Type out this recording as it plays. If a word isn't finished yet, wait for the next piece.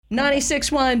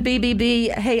96.1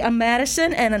 BBB. Hey, I'm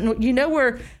Madison, and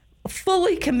we're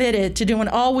fully committed to doing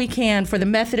all we can for the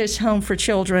Methodist Home for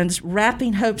Children's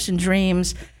Wrapping Hopes and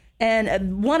Dreams.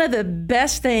 And one of the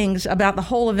best things about the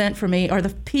whole event for me are the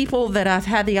people that I've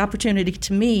had the opportunity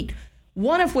to meet,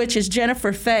 one of which is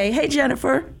Jennifer Fay. Hey,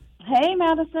 Jennifer. Hey,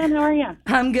 Madison. How are you?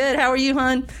 I'm good. How are you,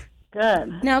 hon?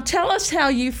 Good. Now, tell us how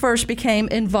you first became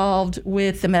involved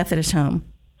with the Methodist Home.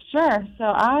 Sure. So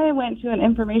I went to an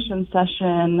information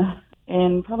session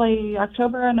in probably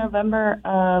October or November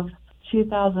of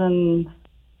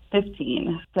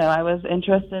 2015. So I was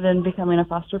interested in becoming a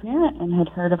foster parent and had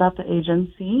heard about the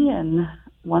agency. And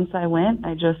once I went,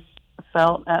 I just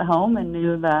felt at home and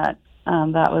knew that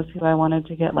that was who I wanted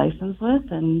to get licensed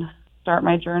with and start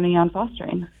my journey on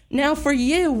fostering. Now, for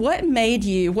you, what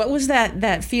was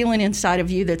that feeling inside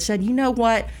of you that said, you know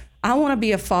what, I want to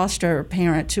be a foster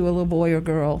parent to a little boy or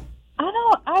girl?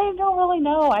 I don't really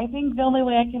know. I think the only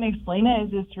way I can explain it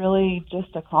is it's really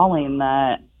just a calling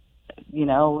that,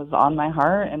 was on my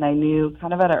heart. And I knew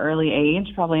kind of at an early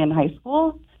age, probably in high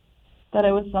school, that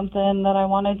it was something that I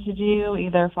wanted to do,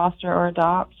 either foster or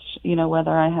adopt,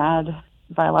 whether I had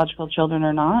biological children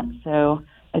or not. So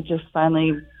it just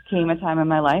finally came a time in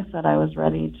my life that I was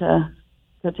ready to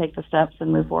take the steps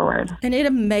and move forward. And it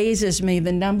amazes me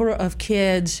the number of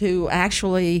kids who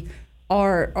actually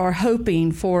are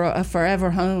hoping for a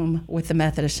forever home with the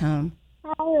Methodist Home.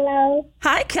 Hello.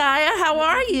 Hi, Kaya. How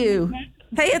are you?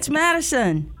 Hey, it's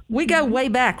Madison. We go way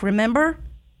back, remember?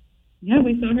 Yeah,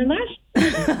 we saw her last.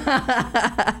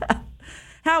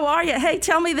 How are you? Hey,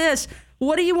 tell me this.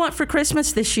 What do you want for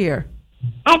Christmas this year?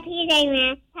 A PJ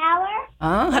Masks tower.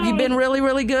 Oh, have you been really,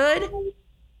 really good?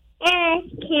 And a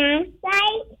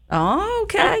campsite. Oh,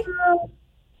 okay.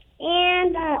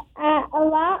 And a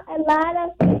lot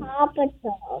of Paw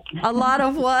Patrol. A lot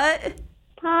of what?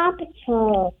 Paw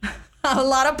Patrol. A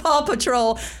lot of Paw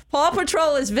Patrol. Paw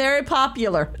Patrol is very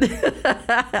popular.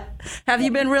 Have you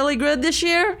been really good this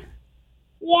year?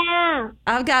 Yeah.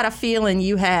 I've got a feeling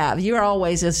you have. You're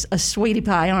always a sweetie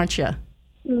pie, aren't you?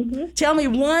 Mm-hmm. Tell me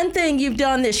one thing you've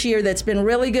done this year that's been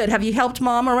really good. Have you helped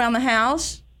Mom around the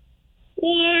house?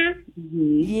 Yeah.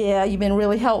 Yeah, you've been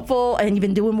really helpful, and you've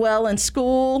been doing well in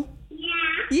school?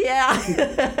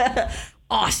 Yeah.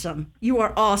 Awesome. You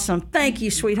are awesome. Thank you,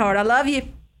 sweetheart. I love you.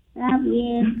 Love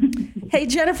you. Hey,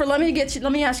 Jennifer, let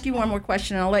me ask you one more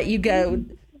question, and I'll let you go.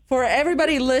 For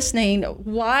everybody listening,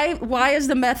 why is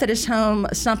the Methodist Home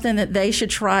something that they should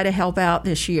try to help out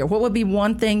this year? What would be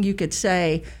one thing you could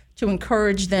say to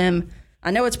encourage them?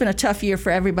 I know it's been a tough year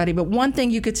for everybody, but one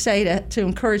thing you could say to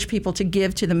encourage people to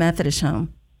give to the Methodist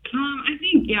Home? I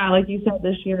think, like you said,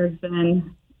 this year has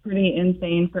been pretty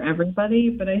insane for everybody,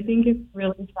 but I think it's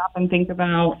really stop and think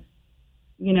about,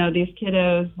 these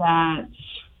kiddos that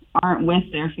aren't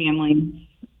with their families.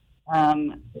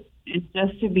 It's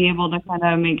just to be able to kind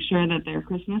of make sure that their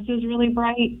Christmas is really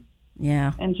bright.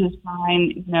 Yeah. And just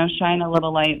shine a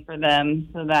little light for them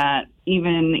so that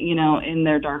even, in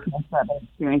their darkness that they're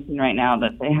experiencing right now,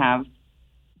 that they have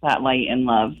that light and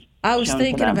love. I was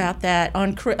thinking about that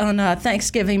on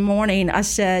Thanksgiving morning. I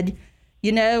said,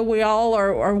 we all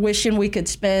are wishing we could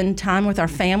spend time with our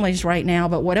families right now,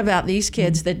 but what about these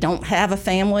kids that don't have a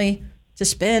family to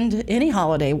spend any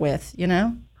holiday with, They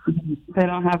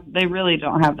really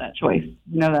don't have that choice.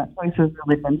 That choice has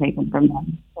really been taken from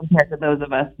them compared to those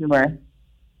of us who are,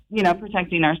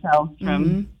 protecting ourselves from.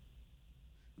 Mm-hmm.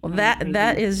 Well,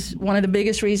 that is one of the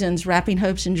biggest reasons Wrapping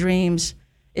Hopes and Dreams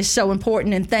is so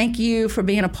important. And thank you for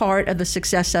being a part of the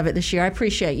success of it this year. I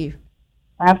appreciate you.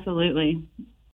 Absolutely.